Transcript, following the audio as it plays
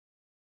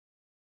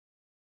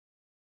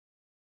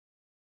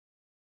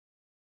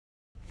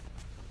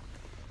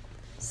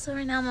So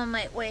right now I'm on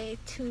my way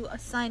to a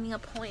signing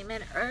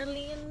appointment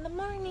early in the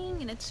morning,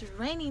 and it's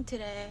raining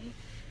today.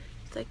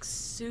 It's like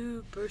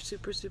super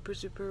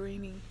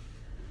raining.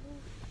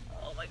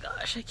 Oh my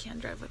gosh, I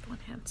can't drive with one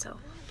hand, so I'll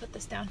put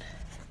this down.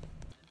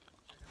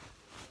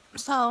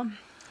 So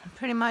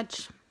pretty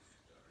much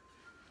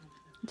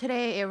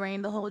today it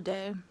rained the whole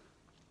day.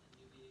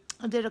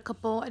 I did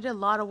a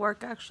lot of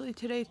work actually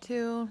today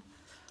too.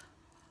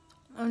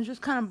 It was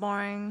just kind of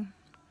boring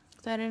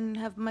because I didn't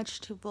have much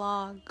to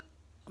vlog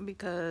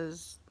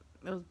because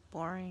it was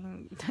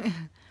boring.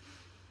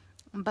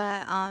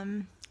 But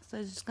so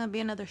it's just gonna be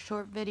another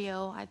short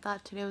video. I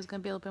thought today was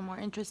gonna be a little bit more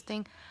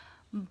interesting,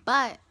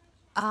 but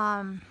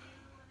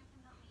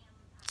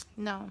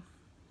no.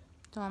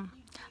 So I'm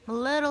a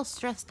little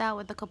stressed out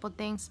with a couple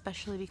things,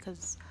 especially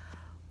because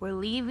we're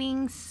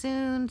leaving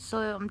soon. So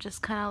I'm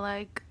just kind of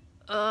like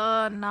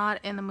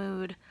not in the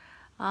mood.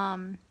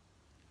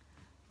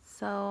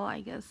 So I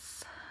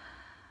guess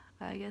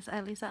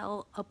at least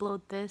I'll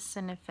upload this,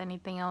 and if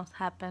anything else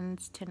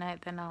happens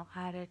tonight, then I'll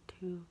add it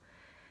to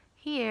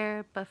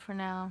here. But for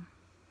now,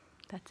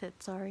 that's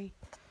it. Sorry.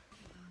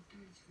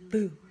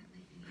 Boo.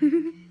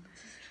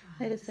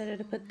 I decided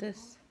to put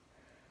this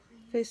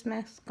face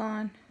mask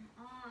on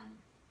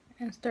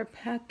and start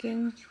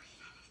packing.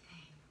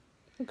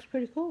 Looks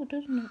pretty cool,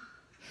 doesn't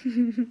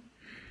it?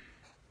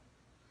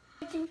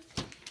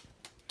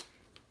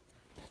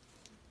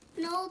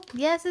 Nope.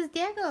 Yes, it's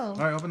Diego.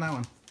 Alright, open that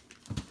one.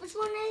 Which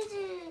one is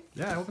it?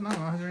 Yeah, open that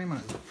one. It has your name on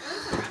it.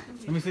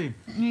 Let me see.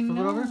 I Flip it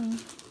over.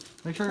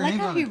 Make sure your name's on it. I like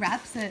how he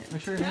wraps it.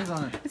 Make sure your name's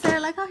on it. I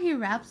like how he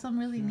wraps them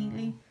really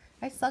neatly.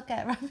 I suck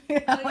at wrapping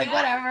it. I'm like,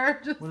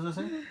 whatever. What does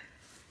it say?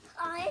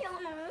 I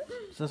don't know.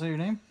 Does that say your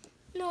name?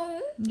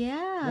 No. Yeah.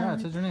 Yeah,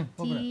 it says your name.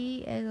 Open it.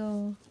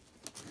 Diego.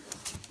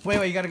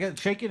 Wait, you gotta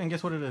shake it and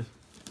guess what it is.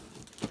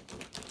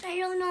 I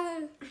don't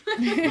know. So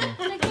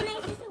can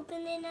I just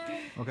open it now?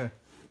 Okay.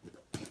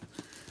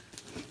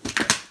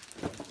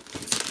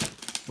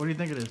 What do you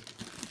think it is?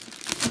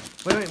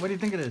 Wait, what do you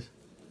think it is?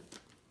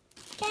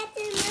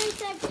 Captain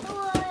America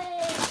toy.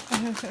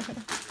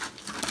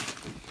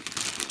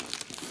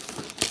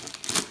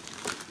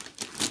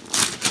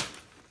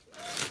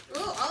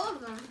 Oh, all of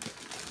them.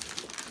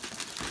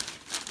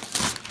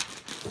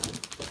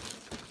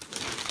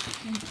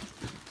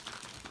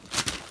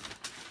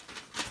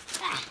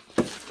 Ah,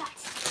 it's got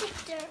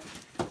sticker.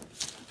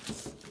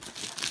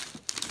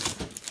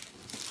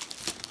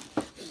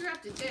 You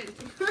wrapped it in.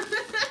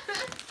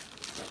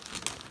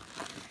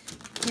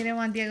 He didn't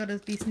want Diego to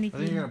be I sneaky.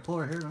 think you're gonna pull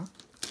her hair, no?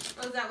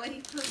 Oh, is that what he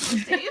put on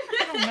the tape?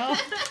 I don't know.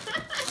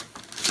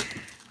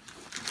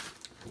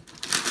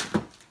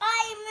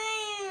 Iron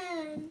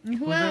Man.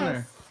 Who Who's in else?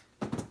 there?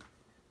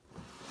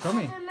 Show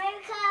me. Captain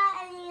America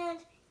and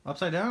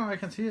Upside down? I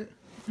can see it.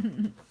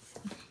 Captain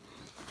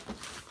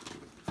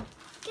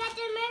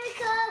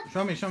America,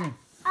 Show me.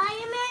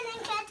 Iron Man,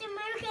 and Captain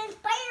America and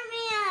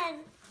Spider-Man.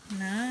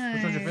 Nice.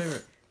 Which one's your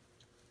favorite?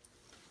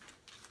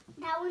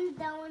 That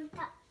one,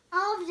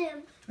 all of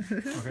them.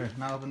 Okay,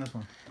 now open this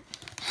one.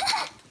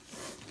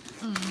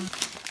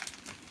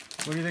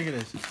 What do you think it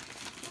is?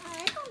 I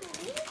don't know.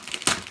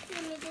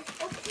 Let me just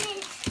open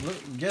it. Look,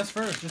 guess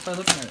first, just by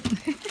looking at it.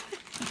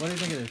 What do you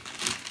think it is?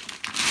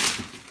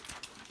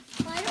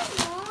 I don't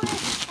know.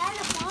 It's got a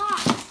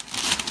box.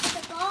 It's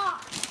a box.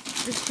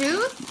 The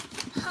shoes?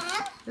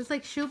 Huh? It's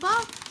like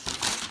shoebox?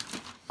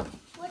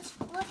 What's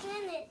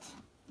in it?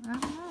 I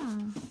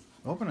don't know.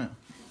 Open it.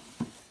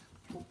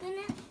 Open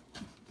it.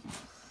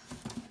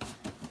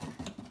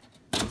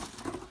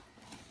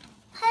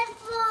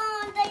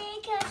 Headphones. I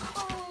ate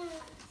headphones.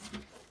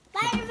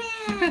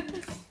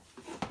 Spider-Man.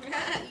 You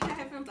got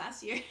headphones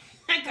last year.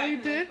 I got you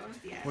did? headphones,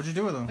 yeah. What'd you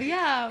do with them?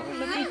 Yeah, we're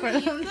looking for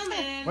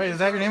them. Wait, does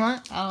that have your name on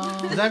it? Oh.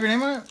 Does that have your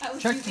name on it? I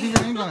was Check to see thinking- if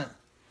your name's on it.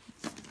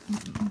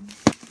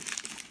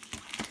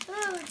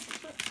 Ooh,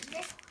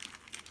 this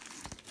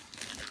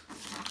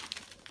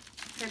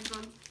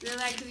Headphones. They're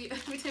like, cause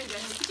every time you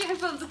guys put your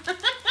headphones on.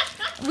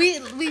 We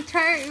were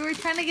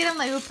trying to get them,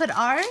 like we put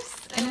ours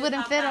and it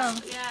wouldn't pop fit out.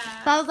 them.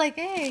 Yeah. So I was like,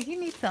 hey, you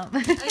need some. I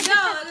know.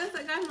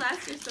 I got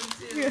last year some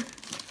too. Yeah.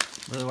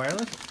 Was it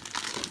wireless?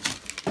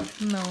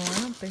 No, I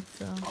don't think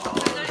so.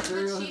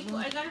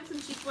 I got him some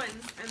cheap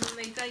ones, and then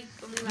they like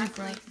only last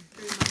like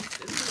 3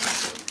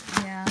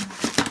 months. Yeah.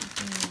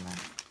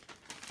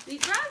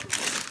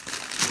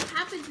 What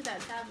happened to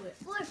that tablet?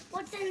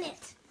 what's in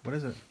it? What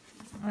is it?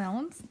 That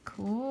one's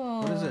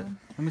cool. What is it?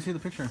 Let me see the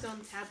picture. It's on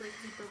tablet.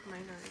 He broke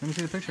mine already. Let me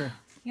see the picture.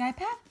 Your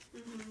iPad?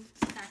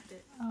 Packed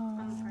it Oh.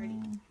 on the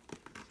party.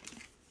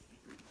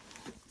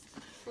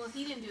 Well,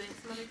 he didn't do it.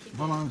 Some other kid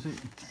Hold did. on, let me see.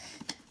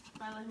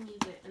 I let him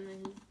use it, and then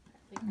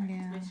he cracked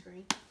Yeah. my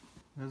screen.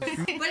 There's a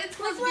screen. But it's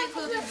supposed to be a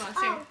clothing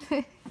box.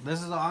 Here. This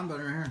is the on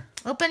button right here.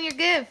 Open your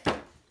gift. I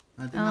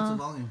think that's the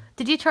volume.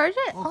 Did you charge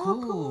it? Oh,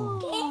 cool.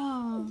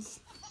 Cool.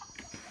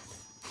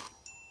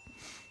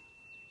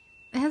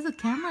 It has a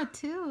camera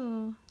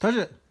too. Touch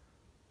it.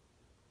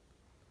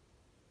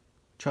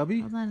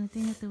 Chubby? Hold on, I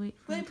think I have to wait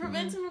for But him it to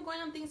prevents load. him from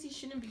going on things he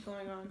shouldn't be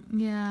going on.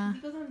 Yeah. He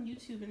goes on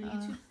YouTube, and the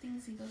YouTube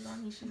things he goes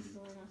on, he shouldn't be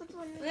going on. Which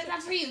one is Get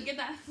that for you. Get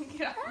that.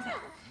 Get off that.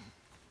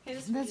 Hey,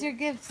 this is That's for your you.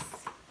 gifts.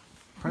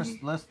 Press,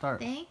 let's start.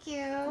 Thank you.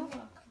 Good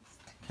luck.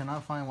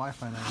 Cannot find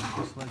Wi-Fi now.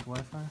 Just select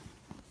Wi-Fi.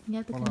 You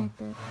have to Hold on.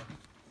 connect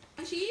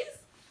it. Cheese?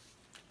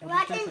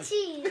 Mac and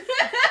cheese.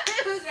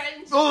 Who's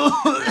writing cheese?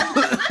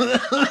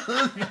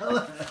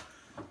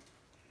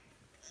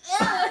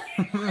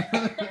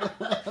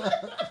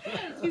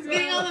 He's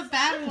getting all the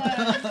bad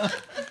ones.